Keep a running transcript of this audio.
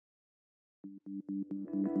Hello,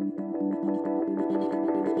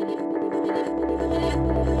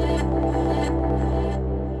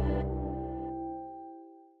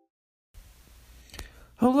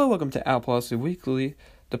 welcome to Appleosophy Weekly,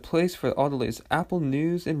 the place for all the latest Apple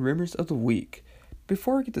news and rumors of the week.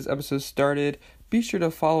 Before we get this episode started, be sure to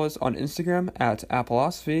follow us on Instagram at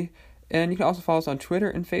Appleosophy, and you can also follow us on Twitter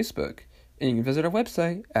and Facebook. And you can visit our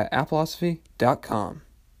website at appleosophy.com.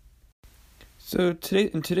 So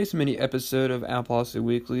in today's mini episode of Appleosophy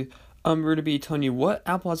Weekly, we're going to be telling you what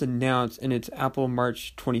Apple has announced in its Apple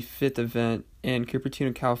March 25th event in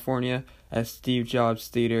Cupertino, California at Steve Jobs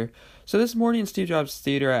Theater. So this morning in Steve Jobs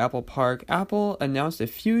Theater at Apple Park, Apple announced a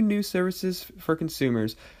few new services for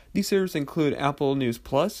consumers. These services include Apple News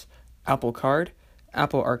Plus, Apple Card,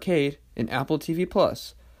 Apple Arcade, and Apple TV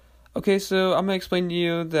Plus. Okay, so I'm going to explain to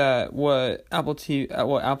you what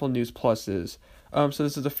Apple News Plus is. So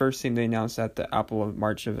this is the first thing they announced at the Apple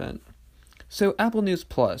March event. So Apple News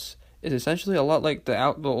Plus is essentially a lot like the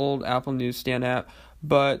old Apple Newsstand app,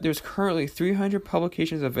 but there's currently 300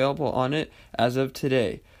 publications available on it as of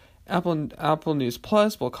today. Apple News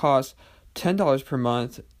Plus will cost $10 per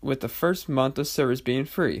month, with the first month of service being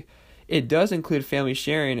free. It does include family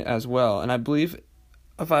sharing as well, and I believe,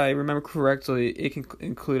 if I remember correctly, it can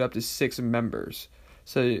include up to 6 members.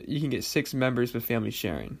 So you can get 6 members with family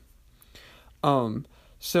sharing.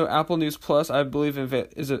 So Apple News Plus, I believe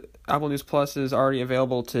Apple News Plus is already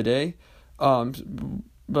available today.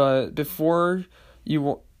 But before you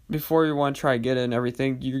want to try to get it and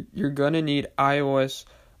everything, you're gonna need iOS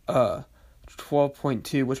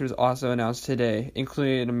 12.2, which was also announced today,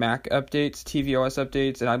 including Mac updates, tvOS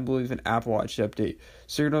updates, and I believe an Apple Watch update.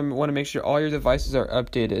 So you're gonna want to make sure all your devices are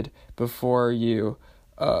updated before you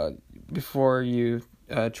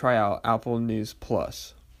try out Apple News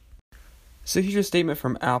Plus. So here's a statement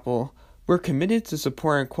from Apple. We're committed to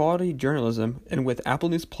supporting quality journalism, and with Apple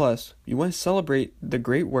News Plus, we want to celebrate the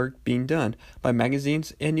great work being done by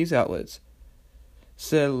magazines and news outlets,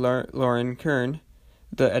 said Lauren Kern,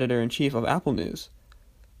 the editor-in-chief of Apple News.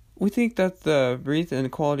 We think that the breadth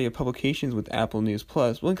and quality of publications with Apple News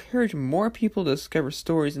Plus will encourage more people to discover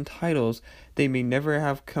stories and titles they may never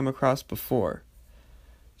have come across before.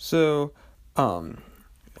 So,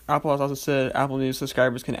 Apple has also said Apple News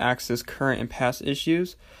subscribers can access current and past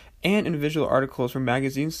issues and individual articles from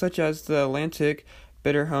magazines such as The Atlantic,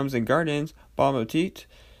 Better Homes and Gardens, Bon Appetit,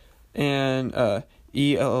 and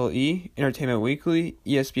ELLE, Entertainment Weekly,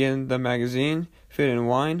 ESPN The Magazine, Food and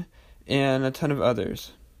Wine, and a ton of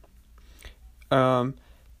others. And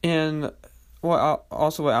what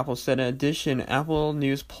Apple said, in addition, Apple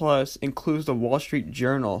News Plus includes the Wall Street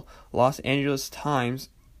Journal, Los Angeles Times,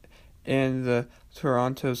 and the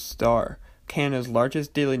Toronto Star, Canada's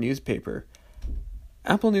largest daily newspaper.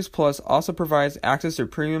 Apple News Plus also provides access to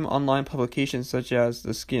premium online publications such as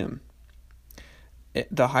The Skim,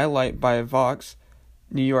 The Highlight by Vox,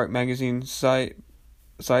 New York Magazine sites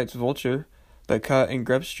Vulture, The Cut and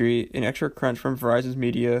Grub Street, and Extra Crunch from Verizon's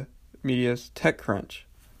Media's TechCrunch.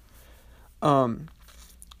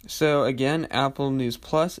 So again, Apple News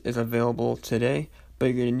Plus is available today,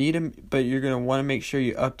 but you're gonna want to make sure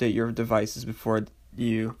you update your devices before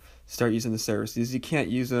you start using the services. You can't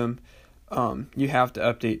use them. You have to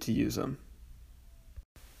update to use them.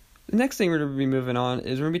 The next thing we're going to be moving on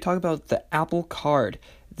is we're going to be talking about the Apple Card.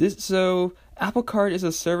 Apple Card is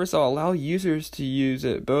a service that will allow users to use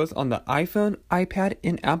it both on the iPhone, iPad,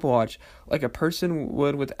 and Apple Watch, like a person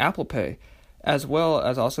would with Apple Pay, as well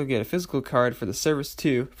as also get a physical card for the service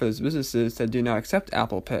too for those businesses that do not accept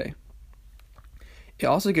Apple Pay. It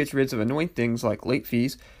also gets rid of annoying things like late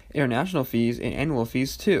fees, international fees, and annual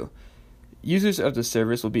fees too. Users of the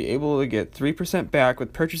service will be able to get 3% back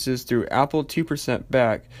with purchases through Apple, 2%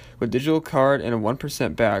 back with digital card, and a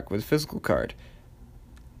 1% back with physical card.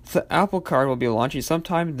 The Apple Card will be launching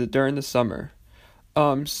sometime during the summer.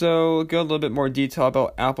 So go a little bit more detail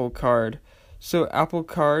about Apple Card. So Apple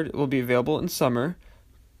Card will be available in summer.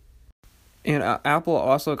 And Apple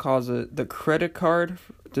also calls it the credit card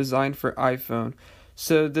designed for iPhone.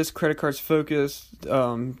 So this credit card's focused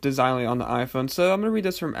designedly on the iPhone. So I'm going to read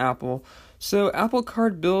this from Apple. So Apple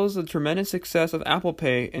Card builds the tremendous success of Apple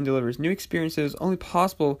Pay and delivers new experiences only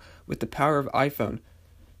possible with the power of iPhone,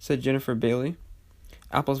 said Jennifer Bailey,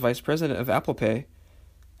 Apple's vice president of Apple Pay.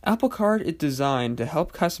 Apple Card is designed to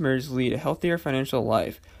help customers lead a healthier financial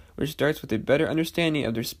life, which starts with a better understanding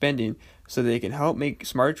of their spending so they can help make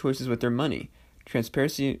smarter choices with their money.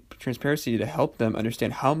 Transparency to help them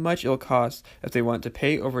understand how much it'll cost if they want to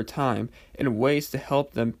pay over time, and ways to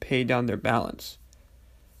help them pay down their balance.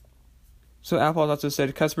 So Apple has also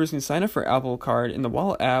said customers can sign up for Apple Card in the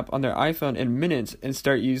Wallet app on their iPhone in minutes and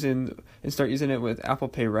start using it with Apple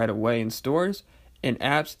Pay right away in stores, in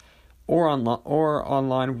apps, or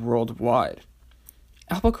online worldwide.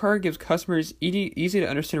 Apple Card gives customers easy to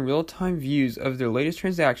understand real-time views of their latest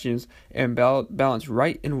transactions and balance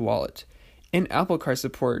right in wallet. And Apple Card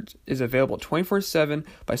support is available 24/7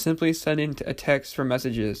 by simply sending a text for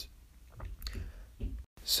messages.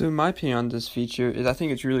 So my opinion on this feature is I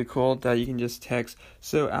think it's really cool that you can just text.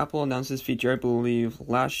 So Apple announced this feature, I believe,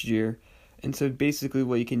 last year. And so basically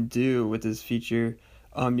what you can do with this feature,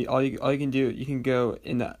 all you can do, you can go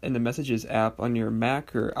in the Messages app on your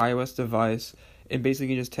Mac or iOS device, and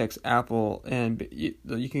basically just text Apple, and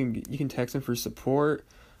you can text them for support.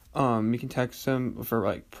 You can text them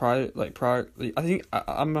for product. I think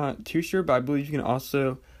I'm not too sure, but I believe you can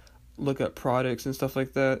also look up products and stuff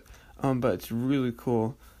like that. But it's really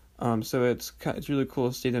cool. So it's really cool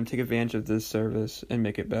to see them take advantage of this service and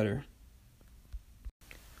make it better.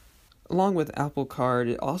 Along with Apple Card,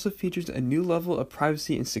 it also features a new level of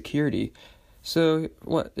privacy and security. So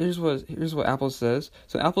here's what Apple says.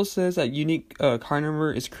 So Apple says that unique card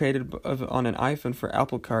number is created on an iPhone for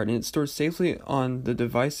Apple Card, and it's stored safely on the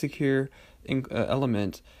device secure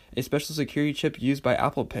element, a special security chip used by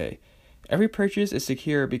Apple Pay. Every purchase is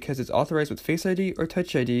secure because it's authorized with Face ID or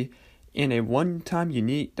Touch ID and a one-time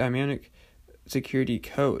unique dynamic security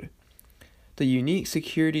code. The unique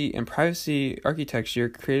security and privacy architecture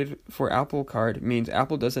created for Apple Card means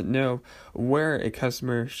Apple doesn't know where a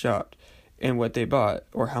customer shopped and what they bought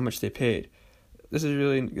or how much they paid. This is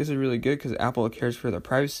really good because Apple cares for their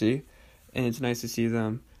privacy, and it's nice to see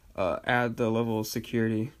them add the level of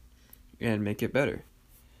security and make it better.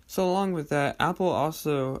 So along with that, Apple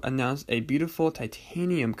also announced a beautiful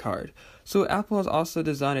titanium card. So Apple has also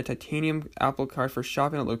designed a titanium Apple Card for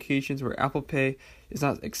shopping at locations where Apple Pay is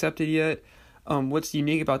not accepted yet. What's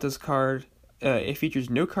unique about this card, it features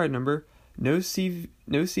no card number, no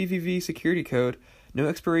CVV security code, no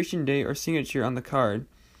expiration date or signature on the card.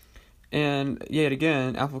 And yet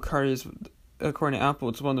again, Apple Card is, according to Apple,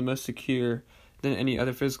 it's one of the most secure than any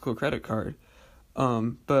other physical credit card.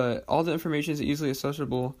 But all the information is easily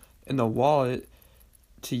accessible in the wallet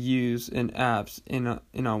to use in apps and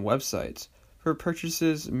on websites. For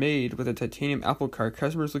purchases made with a titanium Apple Card,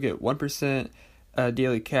 customers will get 1%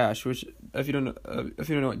 daily cash. Which, if you don't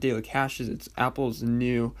know what daily cash is, it's Apple's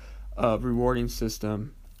new rewarding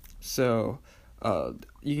system. So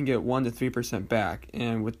you can get 1 to 3% back,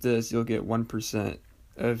 and with this, you'll get 1%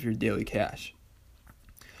 of your daily cash.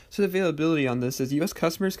 So the availability on this is U.S.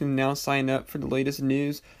 customers can now sign up for the latest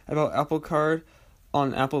news about Apple Card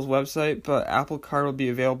on Apple's website, but Apple Card will be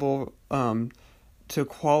available to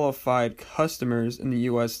qualified customers in the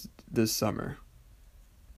U.S. this summer.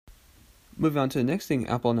 Moving on to the next thing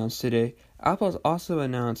Apple announced today, Apple has also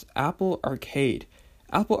announced Apple Arcade.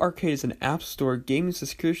 Apple Arcade is an App Store gaming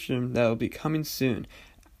subscription that will be coming soon.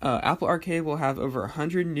 Apple Arcade will have over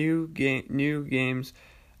 100 new games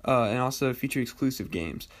and also feature exclusive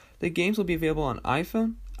games. The games will be available on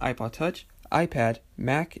iPhone, iPod Touch, iPad,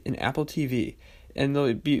 Mac, and Apple TV. And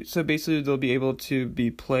they'll be able to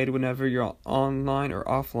be played whenever you're online or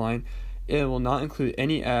offline. It will not include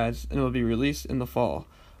any ads, and it will be released in the fall.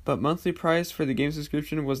 But monthly price for the game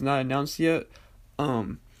subscription was not announced yet.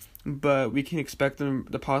 But we can expect them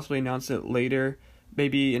to possibly announce it later,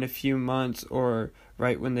 maybe in a few months or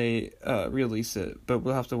right when they release it. But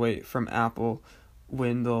we'll have to wait from Apple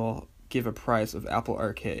when they'll give a price of Apple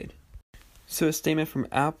Arcade. So a statement from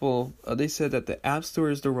Apple, they said that the App Store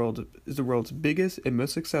is the world's biggest and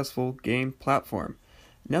most successful game platform.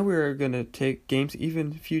 Now we are going to take games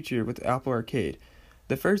even future with Apple Arcade,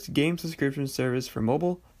 the first game subscription service for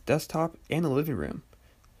mobile, desktop, and the living room.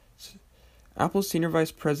 Apple's Senior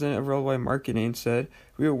Vice President of Worldwide Marketing said,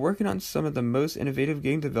 "We are working on some of the most innovative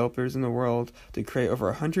game developers in the world to create over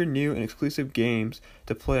 100 new and exclusive games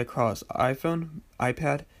to play across iPhone,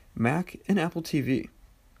 iPad, Mac, and Apple TV.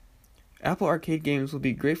 Apple Arcade games will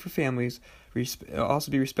be great for families,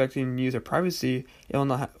 also be respecting user privacy. It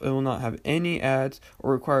will not have any ads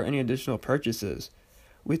or require any additional purchases.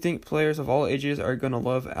 We think players of all ages are going to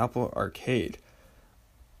love Apple Arcade."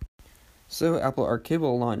 So Apple Arcade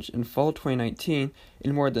will launch in fall 2019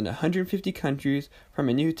 in more than 150 countries from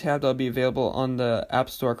a new tab that will be available on the App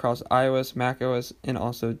Store across iOS, macOS, and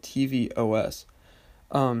also tvOS.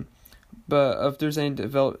 But if there's any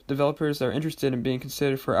developers that are interested in being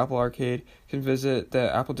considered for Apple Arcade, can visit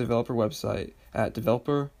the Apple developer website at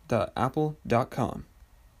developer.apple.com.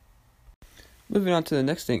 Moving on to the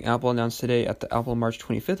next thing Apple announced today at the Apple March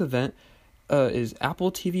 25th event is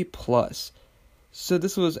Apple TV Plus. So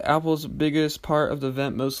this was Apple's biggest part of the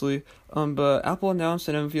event mostly, but Apple announced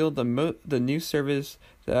and unveiled the new service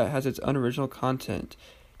that has its own original content.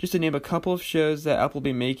 Just to name a couple of shows that Apple will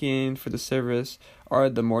be making for the service are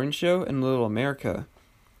The Morning Show and Little America.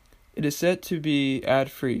 It is set to be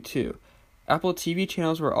ad-free too. Apple TV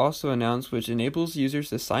channels were also announced, which enables users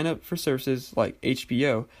to sign up for services like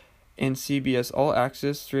HBO and CBS All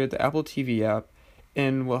Access through the Apple TV app,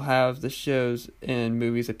 and will have the shows and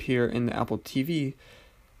movies appear in the Apple TV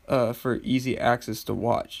for easy access to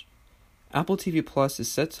watch. Apple TV Plus is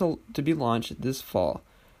set to be launched this fall.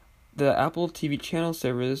 The Apple TV channel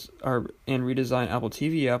service and redesigned Apple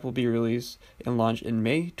TV app will be released and launched in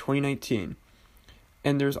May 2019.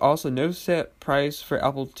 And there's also no set price for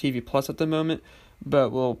Apple TV Plus at the moment,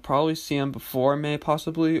 but we'll probably see them before May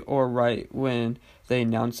possibly, or right when they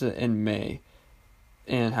announce it in May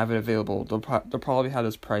and have it available. They'll probably have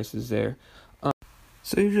those prices there.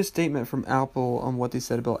 So here's a statement from Apple on what they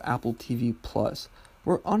said about Apple TV Plus.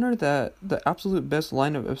 We're honored that the absolute best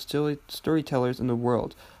lineup of storytellers in the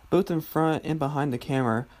world, both in front and behind the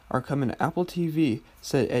camera, are coming to Apple TV,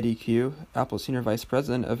 said Eddie Q, Apple's Senior Vice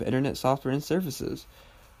President of Internet Software and Services.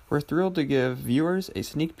 We're thrilled to give viewers a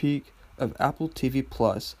sneak peek of Apple TV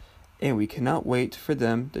Plus, and we cannot wait for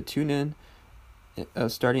them to tune in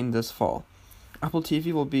starting this fall. Apple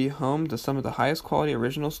TV will be home to some of the highest quality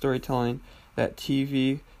original storytelling that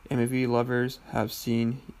TV and movie lovers have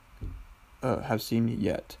seen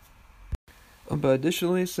yet. But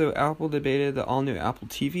additionally, so Apple debated the all-new Apple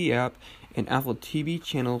TV app and Apple TV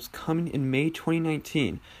channels coming in May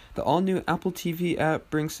 2019. The all-new Apple TV app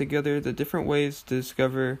brings together the different ways to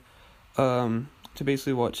discover, to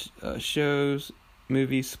basically watch shows,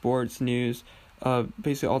 movies, sports, news,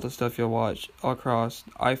 basically all the stuff you'll watch all across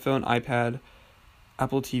iPhone, iPad,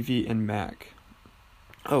 Apple TV, and Mac.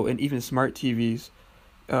 Oh, and even smart TVs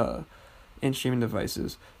and streaming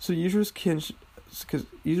devices. So users can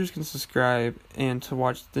subscribe and to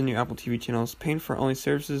watch the new Apple TV channels, paying for only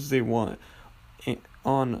services they want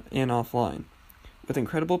on and offline. With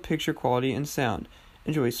incredible picture quality and sound,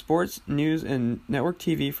 enjoy sports, news, and network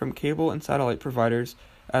TV from cable and satellite providers,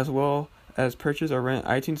 as well as purchase or rent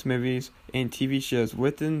iTunes movies and TV shows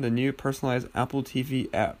within the new personalized Apple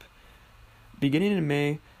TV app. Beginning in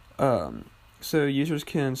May, so users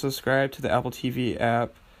can subscribe to the Apple TV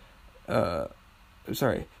app.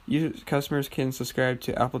 Customers can subscribe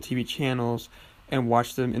to Apple TV channels and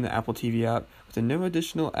watch them in the Apple TV app with no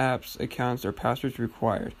additional apps, accounts, or passwords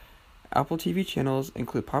required. Apple TV channels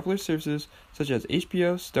include popular services such as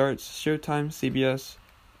HBO, Starz, Showtime, CBS,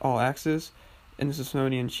 All Access, and the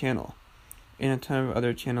Smithsonian Channel, and a ton of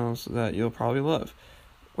other channels that you'll probably love,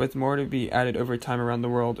 with more to be added over time around the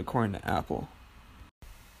world according to Apple.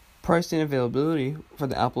 Price and availability for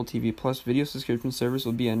the Apple TV Plus video subscription service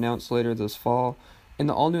will be announced later this fall, and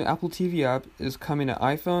the all-new Apple TV app is coming to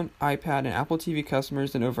iPhone, iPad, and Apple TV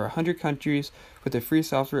customers in over 100 countries with a free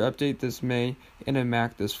software update this May and a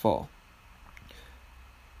Mac this fall.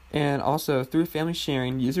 And also, through family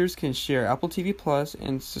sharing, users can share Apple TV Plus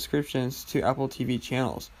and subscriptions to Apple TV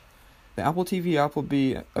channels. The Apple TV app will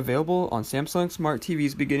be available on Samsung Smart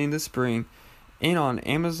TVs beginning this spring, and on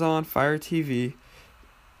Amazon Fire TV,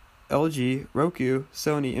 LG, Roku,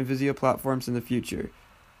 Sony, and Vizio platforms in the future.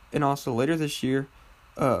 And also later this year,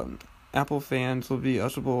 Apple fans will be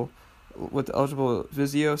eligible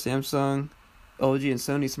Vizio, Samsung, LG, and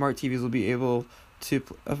Sony smart TVs will be able to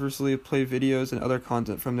effortlessly play videos and other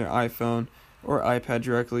content from their iPhone or iPad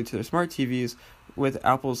directly to their smart TVs with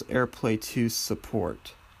Apple's AirPlay 2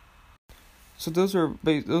 support. So those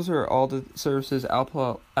are all the services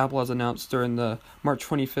Apple has announced during the March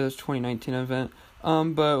 25th, 2019 event.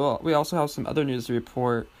 But we also have some other news to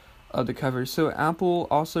report to cover. So Apple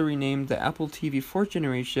also renamed the Apple TV 4th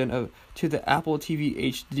generation to the Apple TV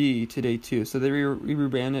HD today too. So they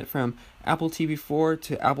rebranded it from Apple TV 4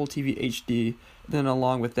 to Apple TV HD. Then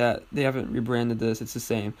along with that, they haven't rebranded this, it's the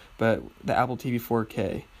same, but the Apple TV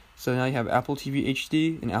 4K. So now you have Apple TV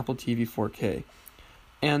HD and Apple TV 4K.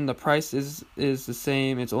 And the price is the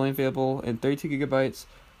same. It's only available in 32 gigabytes.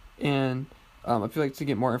 And if you'd like to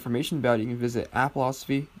get more information about it, you can visit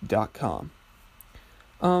appleosophy.com.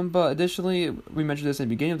 But additionally, we mentioned this in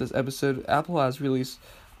the beginning of this episode, Apple has released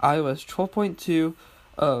iOS 12.2,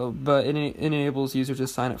 but it enables users to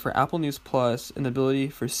sign up for Apple News Plus and the ability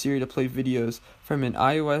for Siri to play videos from an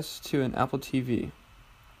iOS to an Apple TV.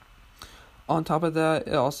 On top of that,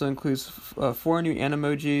 it also includes 4 new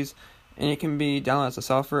Animojis, and it can be downloaded as a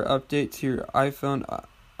software update to your iPhone,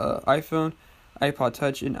 iPod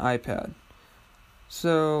Touch, and iPad.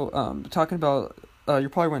 So, talking about, you're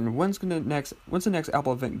probably wondering, when's the next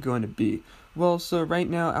Apple event going to be? Well, so right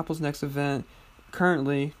now, Apple's next event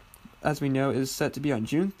currently, as we know, is set to be on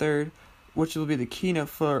June 3rd, which will be the keynote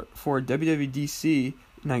for WWDC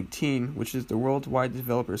 19, which is the Worldwide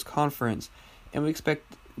Developers Conference, and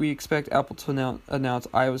we expect Apple to announce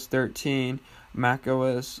iOS 13,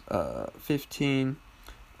 macOS 15,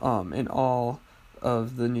 and all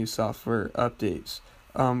of the new software updates.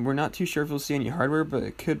 We're not too sure if we'll see any hardware, but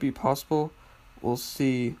it could be possible. We'll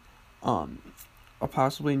see a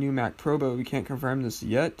possibly new Mac Pro, but we can't confirm this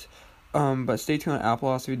yet. But stay tuned on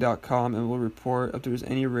appleosophy.com, and we'll report if there's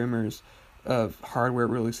any rumors of hardware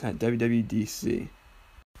releasing at WWDC.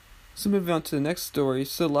 So moving on to the next story.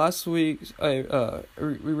 So last week, we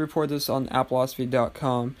reported this on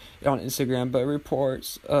appleosophy.com and on Instagram, but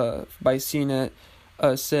reports by CNET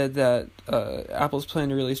said that Apple's planning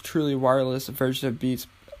to release truly wireless version of Beats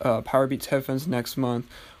Power Beats headphones next month.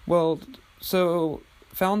 Well, so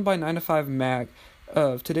found by 9to5Mac,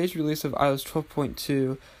 today's release of iOS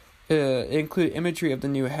 12.2 included imagery of the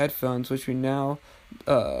new headphones, which we now,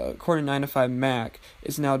 according to 9to5Mac,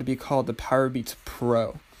 is now to be called the Power Beats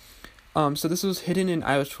Pro. So this was hidden in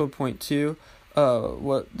iOS 12.2.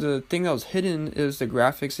 What the thing that was hidden is the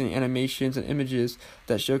graphics and animations and images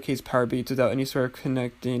that showcase Power Beats without any sort of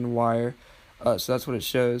connecting wire. So that's what it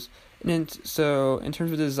shows. And so in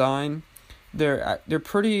terms of design, they're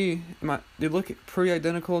pretty. They look pretty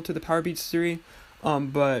identical to the Power Beats 3.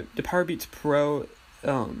 But the Power Beats Pro,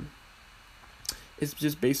 is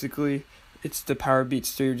just basically it's the Power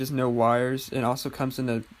Beats 3, just no wires. It also comes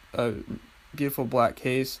in a beautiful black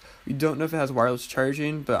case. We don't know if it has wireless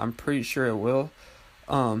charging, but I'm pretty sure it will.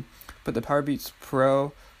 But the Power Beats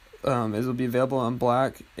Pro will be available in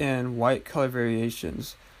black and white color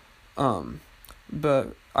variations. But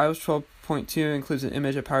iOS 12.2 includes an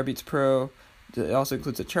image of Power Beats Pro. It also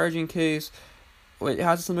includes a charging case. It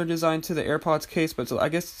has a similar design to the AirPods case, but I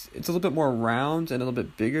guess it's a little bit more round and a little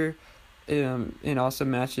bit bigger. And also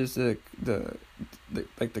matches the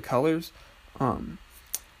colors.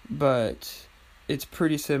 But it's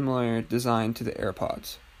pretty similar design to the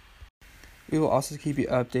AirPods. We will also keep you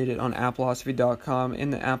updated on appleosophy.com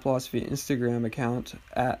and the Appleosophy Instagram account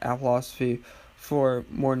at Appleosophy for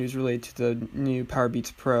more news related to the new Power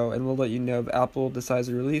Beats Pro, and we'll let you know if Apple decides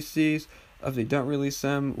to release these. If they don't release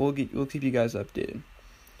them, we'll keep you guys updated.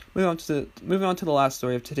 Moving on to the last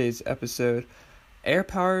story of today's episode.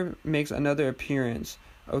 AirPower makes another appearance.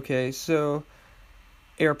 Okay, so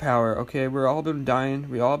AirPower, okay, we've all been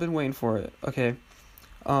waiting for it, okay,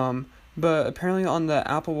 but apparently on the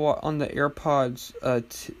AirPods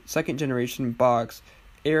second generation box,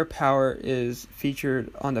 AirPower is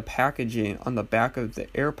featured on the packaging on the back of the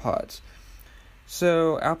AirPods.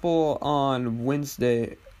 So Apple on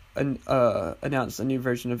Wednesday announced a new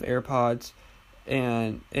version of AirPods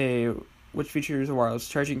which features a wireless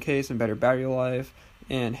charging case and better battery life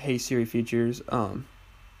and Hey Siri features,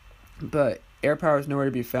 but AirPower is nowhere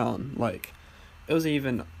to be found. They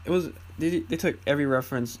took every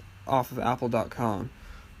reference off of Apple.com.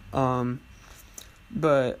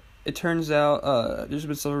 But it turns out there's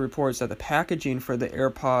been several reports that the packaging for the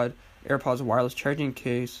AirPods wireless charging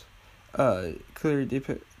case clearly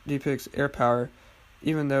depicts AirPower,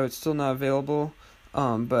 even though it's still not available.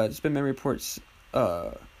 But it's been many reports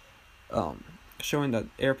showing that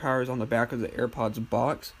AirPower is on the back of the AirPods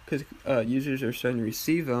box, because users are starting to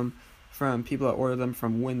receive them from people that order them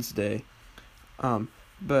from Wednesday.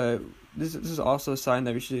 But this is also a sign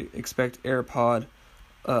that we should expect AirPod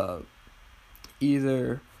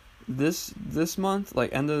either this month,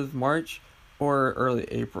 like end of March, or early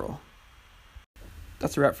April.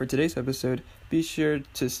 That's a wrap for today's episode. Be sure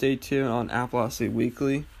to stay tuned on Appleosophy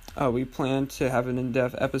Weekly. We plan to have an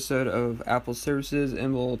in-depth episode of Apple services,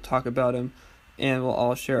 and we'll talk about them, and we'll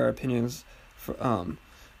all share our opinions. The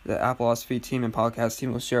Appleosophy team and podcast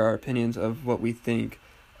team will share our opinions of what we think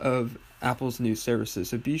of Apple's new services.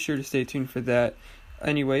 So be sure to stay tuned for that.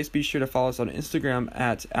 Anyways, be sure to follow us on Instagram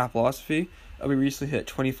at Appleosophy. We recently hit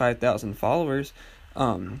 25,000 followers.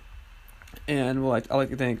 And I'd like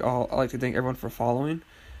to thank everyone for following.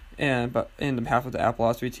 But in behalf of the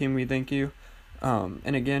Appleosophy team, we thank you.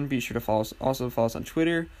 And again, be sure to follow us on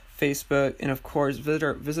Twitter, Facebook, and of course visit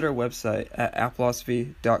our website at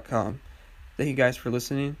appleosophy.com. Thank you guys for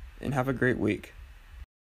listening, and have a great week.